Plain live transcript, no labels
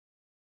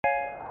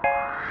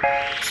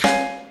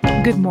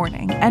Good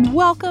morning, and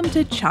welcome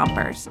to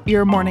Chompers,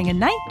 your morning and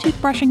night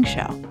toothbrushing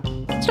show.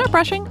 Start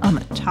brushing on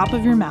the top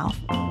of your mouth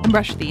and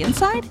brush the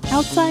inside,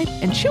 outside,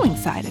 and chewing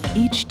side of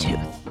each tooth.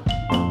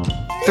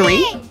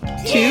 3,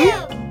 2,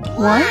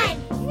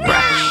 1,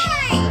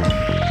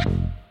 brush.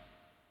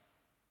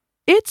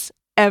 It's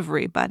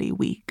Everybody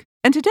Week,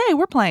 and today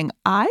we're playing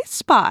I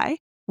Spy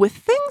with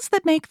things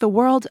that make the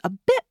world a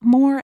bit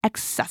more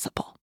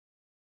accessible.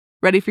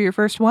 Ready for your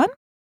first one?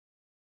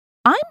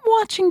 I'm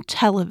watching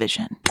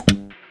television,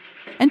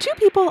 and two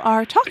people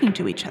are talking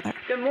to each other.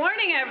 Good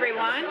morning,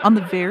 everyone. On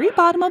the very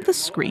bottom of the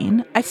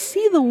screen, I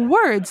see the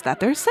words that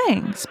they're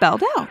saying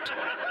spelled out.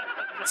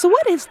 So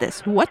what is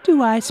this? What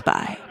do I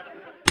spy?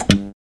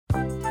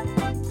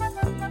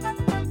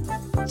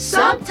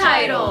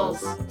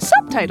 Subtitles.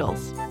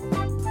 Subtitles.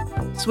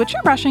 Switch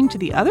your brushing to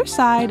the other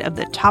side of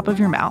the top of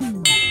your mouth.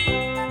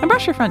 And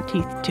brush your front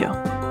teeth, too.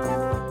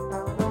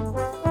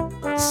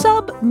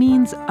 Sub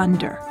means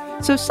under.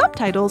 So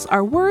subtitles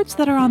are words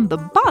that are on the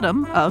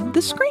bottom of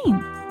the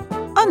screen,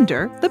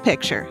 under the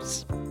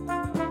pictures.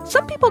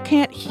 Some people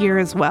can't hear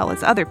as well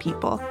as other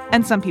people,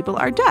 and some people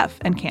are deaf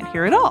and can't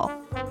hear at all.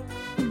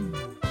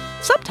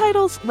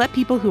 Subtitles let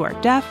people who are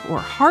deaf or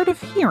hard of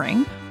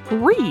hearing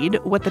read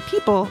what the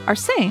people are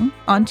saying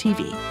on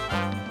TV.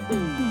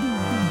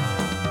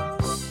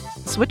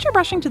 Switch your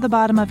brushing to the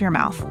bottom of your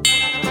mouth.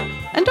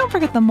 And don't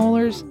forget the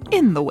molars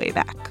in the way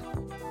back.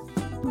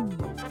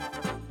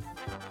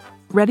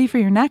 Ready for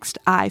your next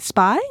I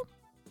Spy?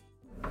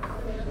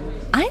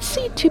 I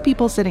see two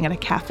people sitting at a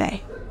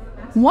cafe.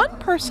 One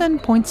person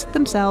points at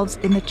themselves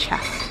in the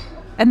chest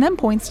and then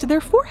points to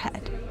their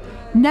forehead.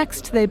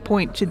 Next, they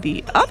point to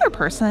the other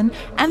person,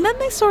 and then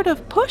they sort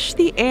of push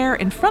the air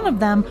in front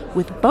of them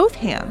with both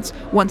hands,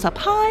 once up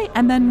high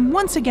and then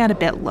once again a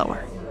bit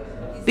lower.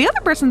 The other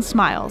person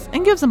smiles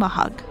and gives them a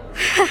hug.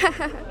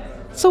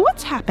 So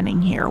what's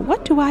happening here?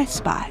 What do I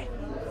spy?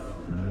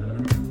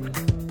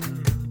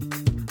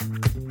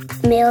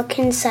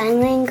 American Sign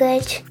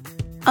Language.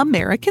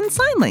 American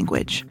Sign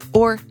Language,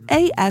 or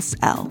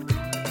ASL.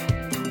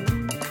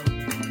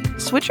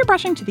 Switch your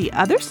brushing to the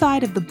other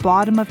side of the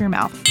bottom of your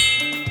mouth,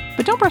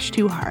 but don't brush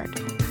too hard.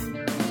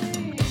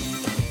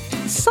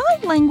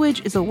 Sign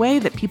language is a way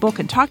that people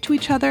can talk to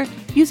each other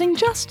using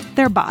just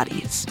their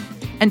bodies.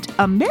 And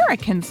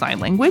American Sign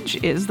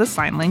Language is the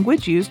sign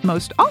language used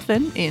most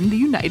often in the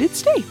United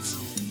States.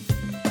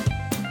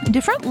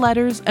 Different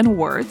letters and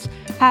words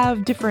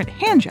have different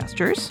hand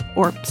gestures,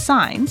 or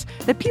signs,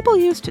 that people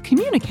use to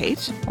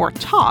communicate or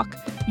talk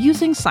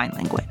using sign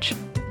language.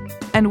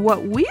 And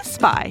what we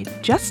spied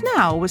just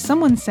now was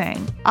someone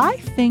saying, "I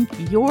think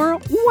you're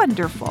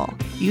wonderful,"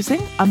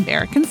 using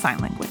American Sign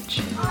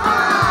Language.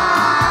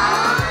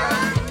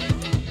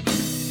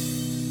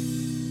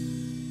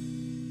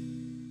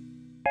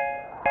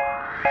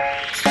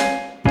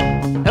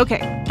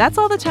 Okay, that's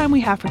all the time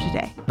we have for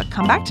today. But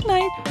come back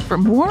tonight for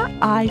more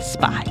I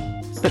Spy.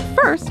 But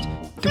first,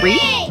 3,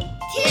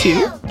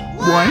 2,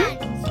 1,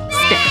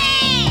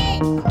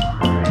 spin.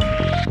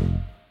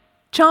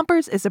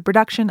 Chompers is a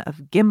production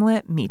of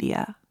Gimlet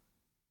Media.